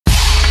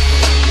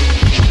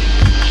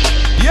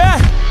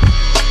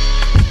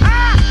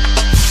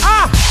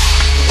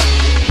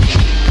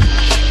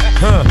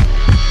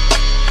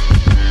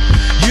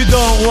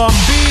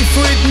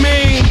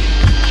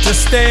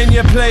stay in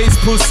your place,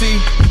 pussy.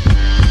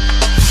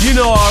 You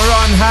know I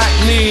run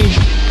Hackney.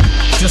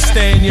 Just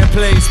stay in your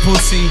place,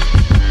 pussy.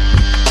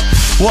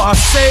 What I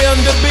say on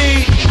the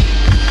beat,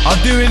 I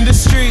do in the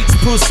streets,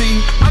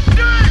 pussy.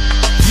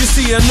 You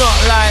see you're not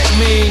like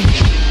me.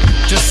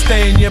 Just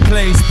stay in your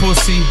place,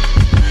 pussy.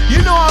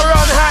 You know I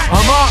run Hackney.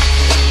 I'm up.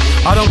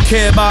 I don't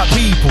care about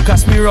people,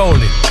 catch me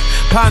rolling.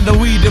 Pound of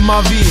weed in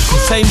my vehicle,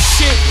 same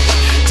shit.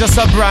 Just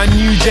a brand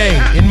new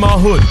day in my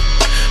hood.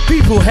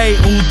 People hate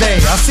all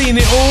day, I've seen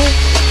it all.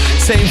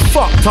 Same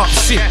fucked up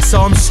shit, so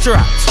I'm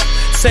strapped.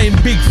 Same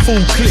big full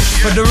clip.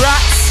 For the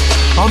rats,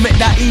 I'll make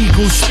that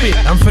eagle spit.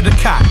 And for the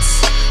cats,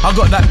 I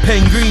got that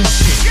penguin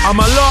shit. I'm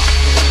a lot,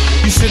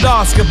 you should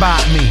ask about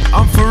me,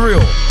 I'm for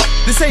real.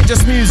 This ain't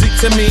just music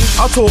to me,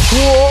 I talk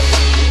war,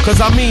 cause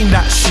I mean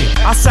that shit.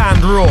 I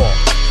sound raw,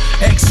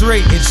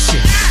 X-rated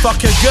shit.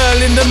 Fuck a girl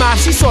in the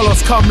mouth, she swallows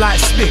cum like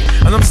spit.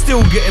 And I'm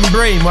still getting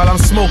brain while I'm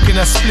smoking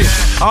a split.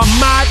 I'm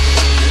mad,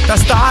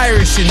 that's the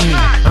Irish in me.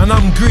 And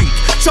I'm Greek,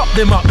 chop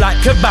them up like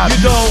kebab.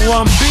 You don't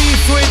want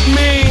beef with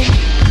me,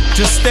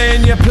 just stay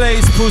in your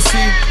place,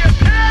 pussy.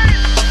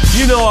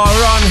 You know I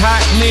run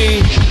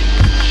Hackney.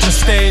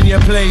 Just stay in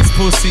your place,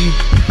 pussy.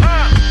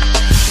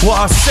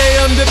 What I say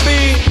on the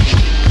beat,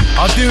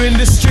 I do in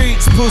the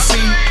streets,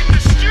 pussy.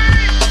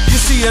 You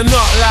see you're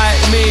not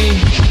like me.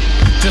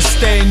 Just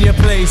stay in your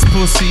place,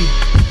 pussy.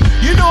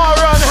 You know I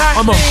run Hackney.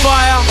 I'm on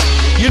fire,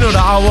 you know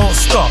that I won't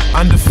stop.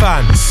 And the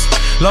fans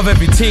love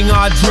everything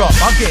I drop.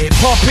 I get it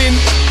popping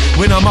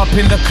when I'm up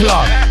in the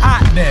club.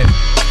 At them,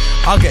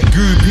 I get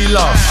groupie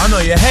love. I know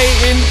you're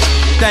hating,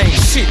 that ain't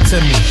shit to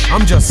me.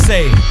 I'm just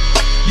saying,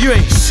 you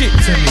ain't shit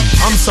to me.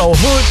 I'm so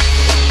hood,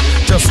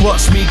 just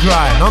watch me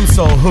grind. I'm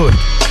so hood,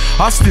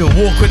 I still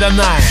walk with a 9.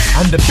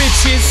 And the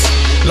bitches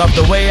love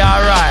the way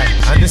I ride.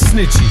 And the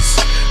snitches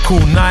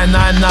call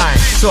 999.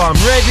 So I'm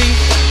ready,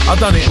 I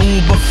done it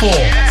all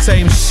before.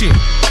 Same shit,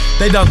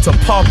 they done to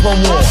pop a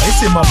war. It's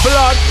in my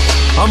blood,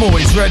 I'm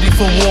always ready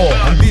for war.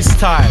 And this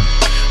time,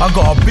 I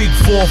got a big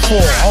 4-4.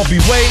 I'll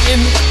be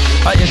waiting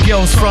at your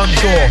girl's front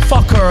door.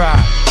 Fuck her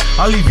out,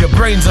 I'll leave your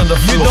brains on the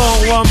floor. You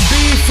don't want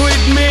beef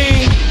with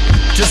me,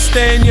 just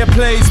stay in your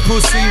place,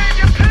 pussy.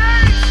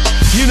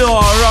 You know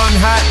I run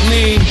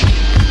Hackney.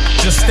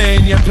 Just stay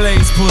in your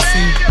place,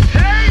 pussy.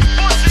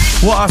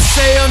 What I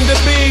say on the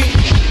beat,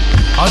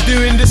 I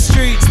do in the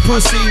streets,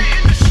 pussy.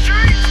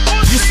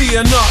 You see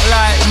you're not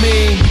like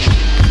me.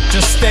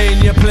 Just stay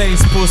in your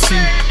place,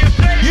 pussy.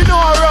 You know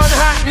I run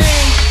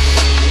Hackney.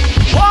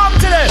 What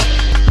happened to them?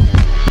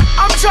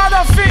 I'm trying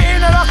to fit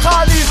in and I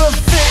can't even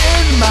fit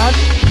in, man.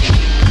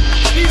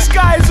 These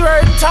guys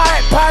wearing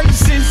tight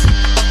pantses,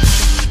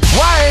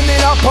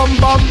 winding up on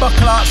bumper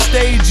clock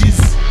stages,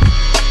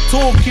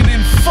 talking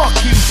in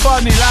fucking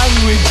funny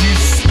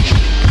languages.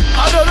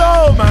 I don't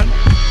know, man.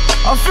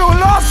 I feel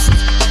lost.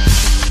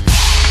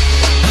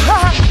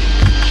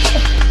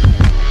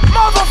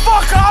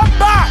 Motherfucker, I'm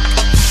back.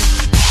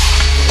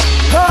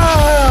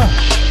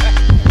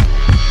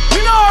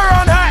 You know I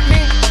run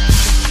Hackney.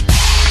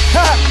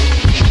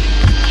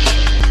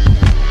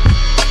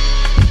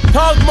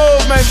 Tug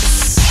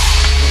movements.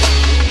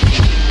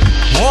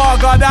 Oh, I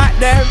got that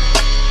them.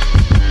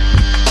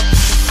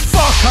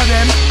 Fuck of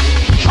them.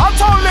 I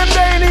told them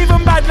they ain't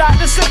even bad like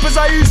the slippers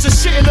I used to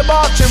shit in the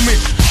bathroom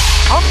with.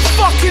 I'm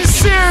fucking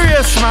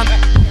serious, man.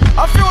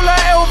 I feel like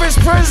Elvis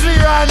Presley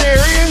around here,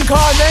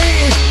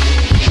 reincarnated.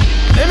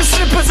 Them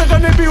slippers are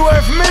gonna be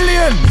worth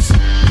millions.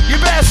 You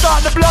better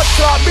start the blood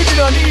clot bidding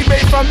on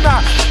eBay from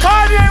now.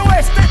 Kanye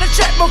West, take the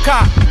checkbook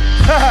out.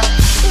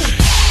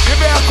 You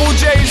better call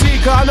Jay-Z,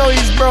 cause I know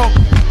he's broke.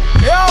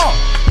 Yo,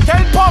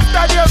 tell Puff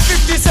Daddy and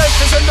 50 Cent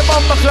to send the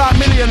bumper clot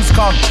millions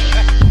come.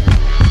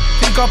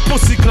 Think a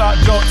pussy clot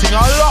joke thing,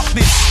 I'll lock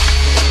this.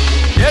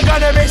 You're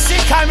gonna be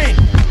sick of me.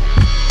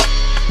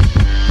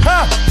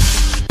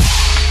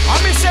 I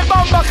miss a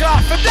bumper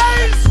clot for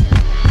days.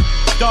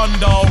 Done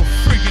though.